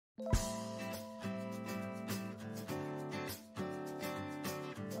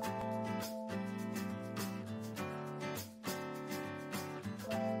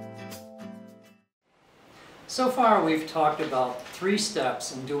So far we've talked about 3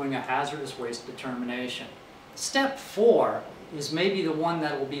 steps in doing a hazardous waste determination. Step 4 is maybe the one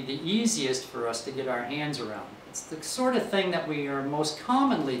that will be the easiest for us to get our hands around. It's the sort of thing that we are most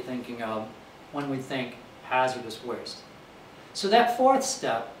commonly thinking of when we think hazardous waste. So that 4th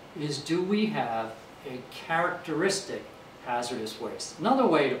step is, do we have a characteristic hazardous waste? Another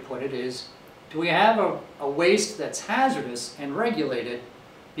way to put it is, do we have a waste that's hazardous and regulated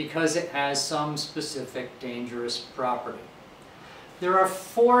because it has some specific dangerous property? There are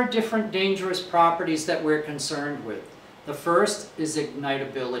 4 different dangerous properties that we're concerned with. The first is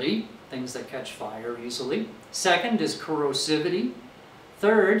ignitability, things that catch fire easily. Second is corrosivity.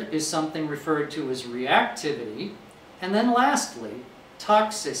 Third is something referred to as reactivity. And then lastly,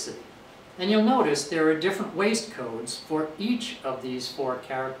 toxicity. And you'll notice there are different waste codes for each of these 4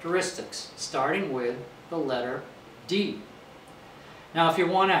 characteristics, starting with the letter D. Now, if you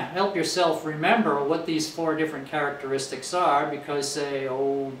want to help yourself remember what these 4 different characteristics are, because say,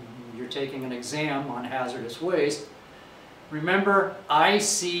 oh, you're taking an exam on hazardous waste, remember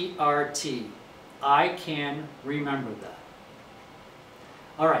ICRT. I can remember that.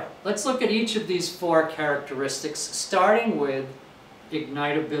 All right, let's look at each of these 4 characteristics, starting with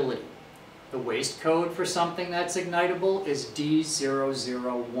ignitability. The waste code for something that's ignitable is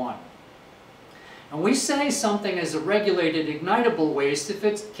D001. And we say something is a regulated ignitable waste if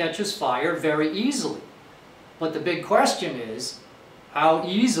it catches fire very easily. But the big question is, how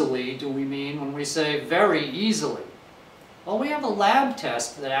easily do we mean when we say very easily? Well, we have a lab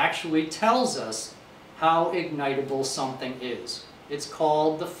test that actually tells us how ignitable something is. It's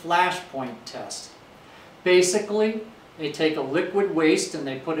called the flashpoint test. Basically, they take a liquid waste and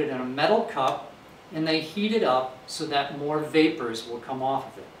they put it in a metal cup and they heat it up so that more vapors will come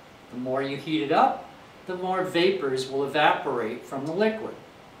off of it. The more you heat it up, the more vapors will evaporate from the liquid.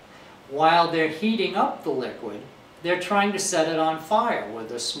 While they're heating up the liquid, they're trying to set it on fire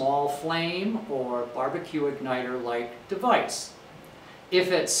with a small flame or barbecue igniter-like device.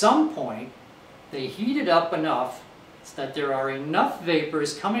 If at some point they heat it up enough so that there are enough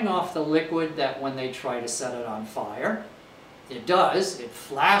vapors coming off the liquid that when they try to set it on fire, it does, it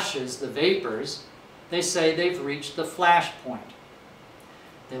flashes the vapors, they say they've reached the flash point.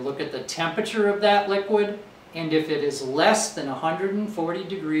 They look at the temperature of that liquid, and if it is less than 140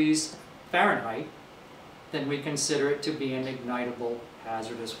 degrees Fahrenheit, then we consider it to be an ignitable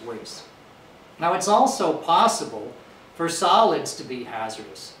hazardous waste. Now, it's also possible for solids to be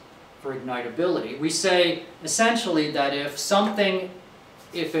hazardous for ignitability. We say essentially that if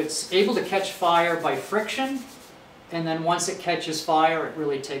it's able to catch fire by friction, and then once it catches fire it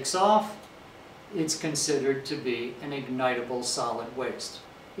really takes off, it's considered to be an ignitable solid waste.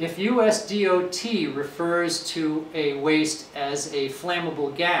 If US DOT refers to a waste as a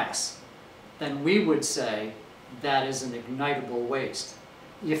flammable gas, then we would say that is an ignitable waste.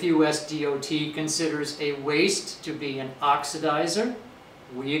 If US DOT considers a waste to be an oxidizer,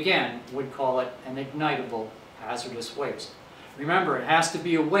 we again would call it an ignitable hazardous waste. Remember, it has to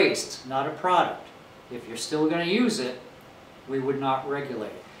be a waste, not a product. If you're still going to use it, we would not regulate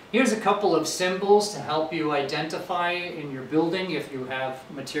it. Here's a couple of symbols to help you identify in your building if you have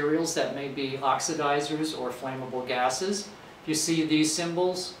materials that may be oxidizers or flammable gases. If you see these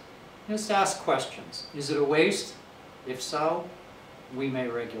symbols, just ask questions. Is it a waste? If so, we may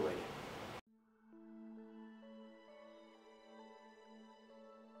regulate it.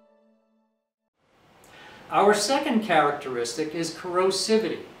 Our second characteristic is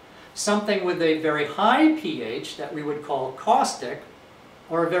corrosivity, something with a very high pH that we would call caustic,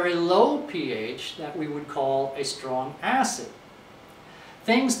 or a very low pH that we would call a strong acid.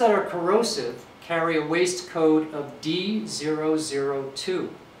 Things that are corrosive carry a waste code of D002.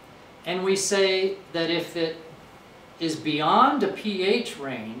 And we say that if it is beyond a pH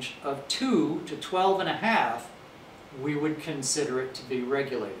range of 2 to 12.5, we would consider it to be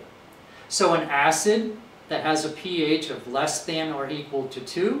regulated. So an acid that has a pH of less than or equal to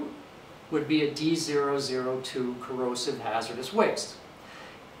 2 would be a D002 corrosive hazardous waste.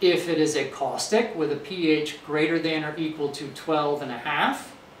 If it is a caustic with a pH greater than or equal to 12.5,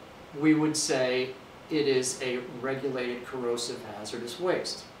 we would say it is a regulated corrosive hazardous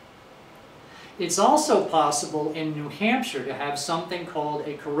waste. It's also possible in New Hampshire to have something called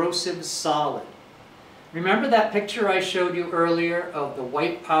a corrosive solid. Remember that picture I showed you earlier of the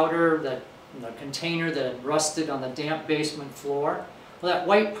white powder, the container that had rusted on the damp basement floor? Well, that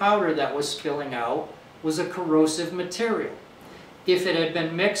white powder that was spilling out was a corrosive material. If it had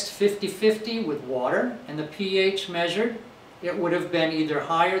been mixed 50-50 with water and the pH measured, it would have been either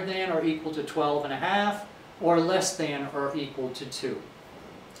higher than or equal to 12.5 or less than or equal to 2.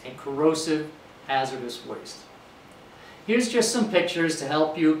 A corrosive, hazardous waste. Here's just some pictures to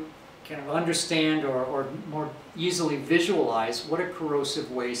help you kind of understand or more easily visualize what a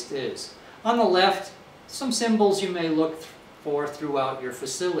corrosive waste is. On the left, some symbols you may look for throughout your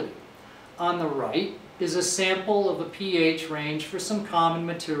facility. On the right is a sample of a pH range for some common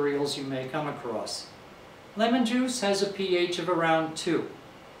materials you may come across. Lemon juice has a pH of around 2.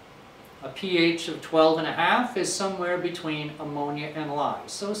 A pH of 12.5 is somewhere between ammonia and lye.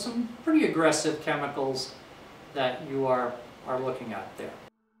 So some pretty aggressive chemicals that you are looking at there.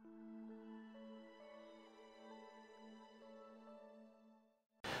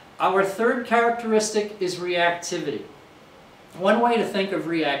 Our third characteristic is reactivity. One way to think of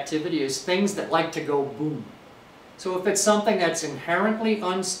reactivity is things that like to go boom. So if it's something that's inherently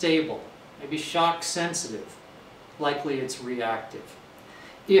unstable, maybe shock sensitive, likely it's reactive.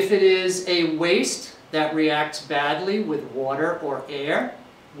 If it is a waste that reacts badly with water or air,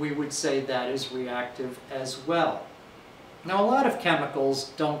 we would say that is reactive as well. Now, a lot of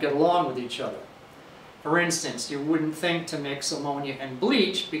chemicals don't get along with each other. For instance, you wouldn't think to mix ammonia and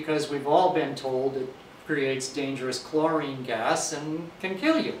bleach because we've all been told it creates dangerous chlorine gas and can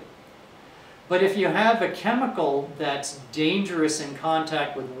kill you. But if you have a chemical that's dangerous in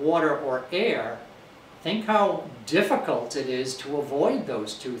contact with water or air, think how difficult it is to avoid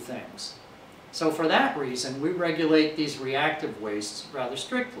those two things. So for that reason, we regulate these reactive wastes rather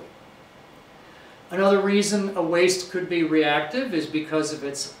strictly. Another reason a waste could be reactive is because of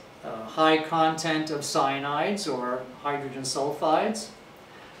its high content of cyanides or hydrogen sulfides,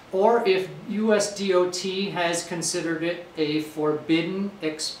 or if US DOT has considered it a forbidden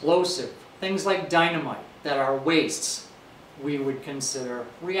explosive. Things like dynamite that are wastes, we would consider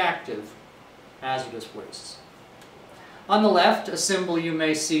reactive hazardous wastes. On the left, a symbol you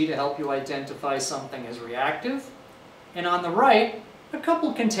may see to help you identify something as reactive. And on the right, a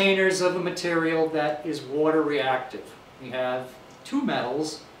couple containers of a material that is water reactive. We have two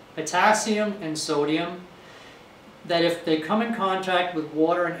metals, potassium and sodium, that if they come in contact with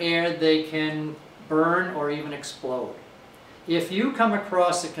water and air, they can burn or even explode. If you come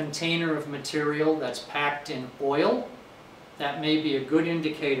across a container of material that's packed in oil, that may be a good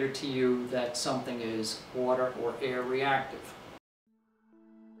indicator to you that something is water or air reactive.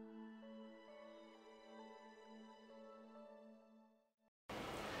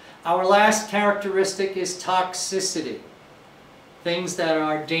 Our last characteristic is toxicity. Things that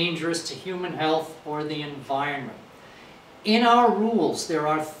are dangerous to human health or the environment. In our rules, there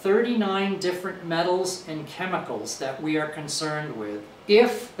are 39 different metals and chemicals that we are concerned with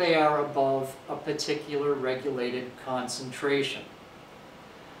if they are above a particular regulated concentration.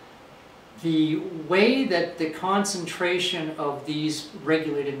 The way that the concentration of these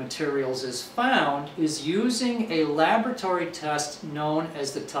regulated materials is found is using a laboratory test known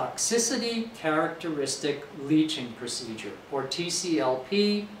as the Toxicity Characteristic Leaching Procedure, or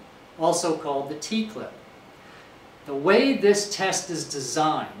TCLP, also called the T-clip. The way this test is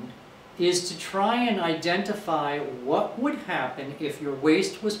designed is to try and identify what would happen if your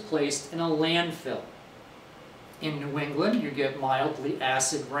waste was placed in a landfill. In New England, you get mildly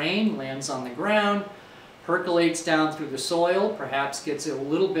acid rain, lands on the ground, percolates down through the soil, perhaps gets a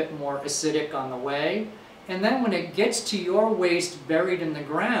little bit more acidic on the way, and then when it gets to your waste buried in the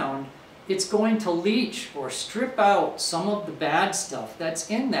ground, it's going to leach or strip out some of the bad stuff that's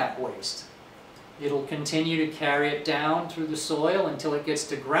in that waste. It'll continue to carry it down through the soil until it gets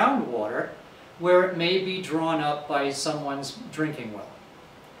to groundwater, where it may be drawn up by someone's drinking well.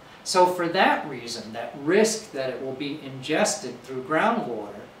 So for that reason, that risk that it will be ingested through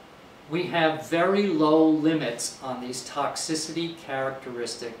groundwater, we have very low limits on these toxicity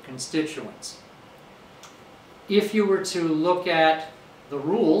characteristic constituents. If you were to look at the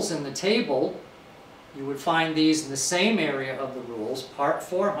rules in the table, you would find these in the same area of the rules, part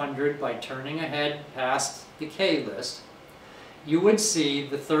 400, by turning ahead past the K list. You would see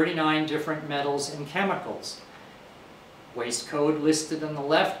the 39 different metals and chemicals. Waste code listed in the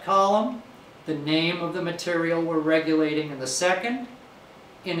left column, the name of the material we're regulating in the second,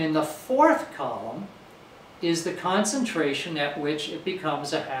 and in the fourth column is the concentration at which it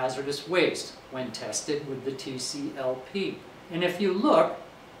becomes a hazardous waste when tested with the TCLP. And if you look,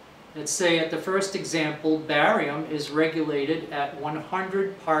 let's say at the first example, barium is regulated at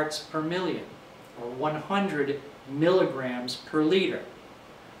 100 parts per million, or 100 milligrams per liter.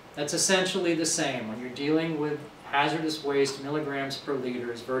 That's essentially the same. When you're dealing with hazardous waste, milligrams per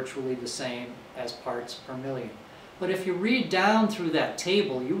liter is virtually the same as parts per million. But if you read down through that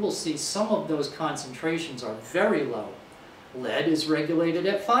table, you will see some of those concentrations are very low. Lead is regulated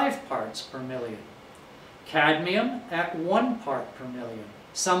at 5 parts per million. Cadmium at 1 part per million.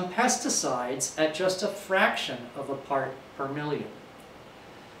 Some pesticides at just a fraction of a part per million.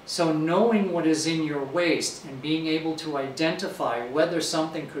 So knowing what is in your waste and being able to identify whether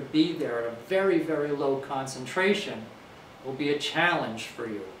something could be there at a very, very low concentration will be a challenge for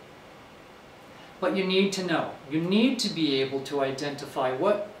you. But you need to know. You need to be able to identify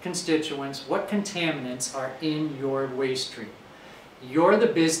what constituents, what contaminants are in your waste stream. You're the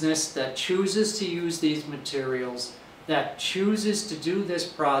business that chooses to use these materials, that chooses to do this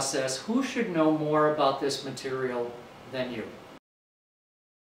process. Who should know more about this material than you?